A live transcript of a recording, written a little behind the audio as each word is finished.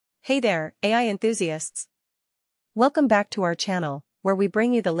Hey there, AI enthusiasts! Welcome back to our channel, where we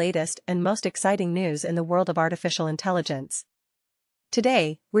bring you the latest and most exciting news in the world of artificial intelligence.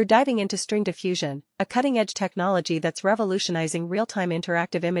 Today, we're diving into StreamDiffusion, a cutting-edge technology that's revolutionizing real-time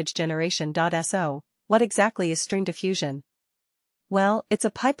interactive image generation. So, what exactly is StreamDiffusion? Well, it's a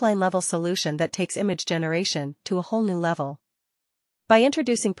pipeline-level solution that takes image generation to a whole new level. By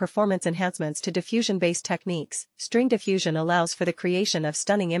introducing performance enhancements to diffusion-based techniques, StreamDiffusion allows for the creation of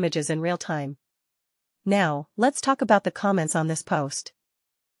stunning images in real time. Now, let's talk about the comments on this post.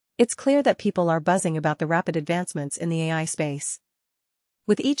 It's clear that people are buzzing about the rapid advancements in the AI space.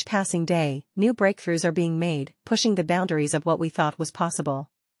 With each passing day, new breakthroughs are being made, pushing the boundaries of what we thought was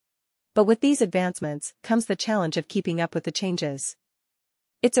possible. But with these advancements comes the challenge of keeping up with the changes.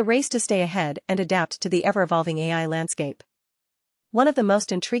 It's a race to stay ahead and adapt to the ever-evolving AI landscape. One of the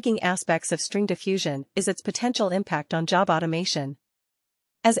most intriguing aspects of StreamDiffusion is its potential impact on job automation.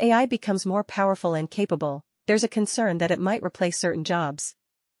 As AI becomes more powerful and capable, there's a concern that it might replace certain jobs.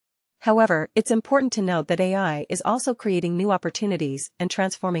 However, it's important to note that AI is also creating new opportunities and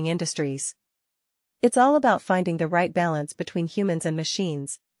transforming industries. It's all about finding the right balance between humans and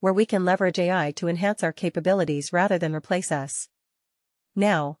machines, where we can leverage AI to enhance our capabilities rather than replace us.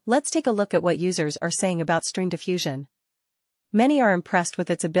 Now, let's take a look at what users are saying about StreamDiffusion. Many are impressed with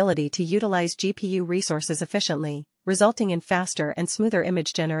its ability to utilize GPU resources efficiently, resulting in faster and smoother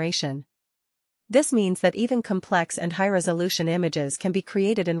image generation. This means that even complex and high-resolution images can be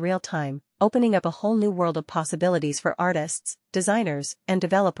created in real time, opening up a whole new world of possibilities for artists, designers, and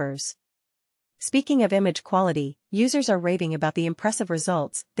developers. Speaking of image quality, users are raving about the impressive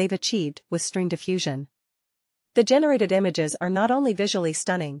results they've achieved with StreamDiffusion. The generated images are not only visually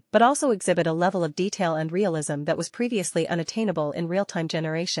stunning but also exhibit a level of detail and realism that was previously unattainable in real-time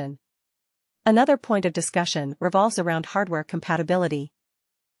generation. Another point of discussion revolves around hardware compatibility.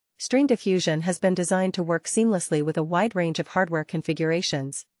 StreamDiffusion has been designed to work seamlessly with a wide range of hardware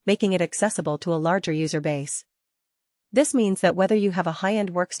configurations, making it accessible to a larger user base. This means that whether you have a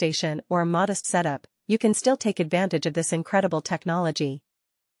high-end workstation or a modest setup, you can still take advantage of this incredible technology.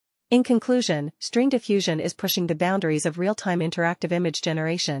 In conclusion, StreamDiffusion is pushing the boundaries of real-time interactive image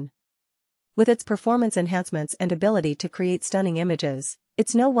generation. With its performance enhancements and ability to create stunning images,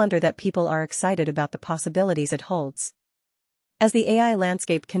 it's no wonder that people are excited about the possibilities it holds. As the AI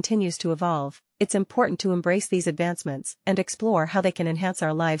landscape continues to evolve, it's important to embrace these advancements and explore how they can enhance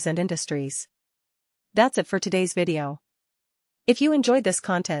our lives and industries. That's it for today's video. If you enjoyed this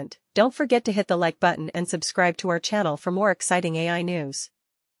content, don't forget to hit the like button and subscribe to our channel for more exciting AI news.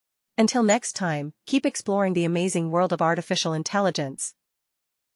 Until next time, keep exploring the amazing world of artificial intelligence.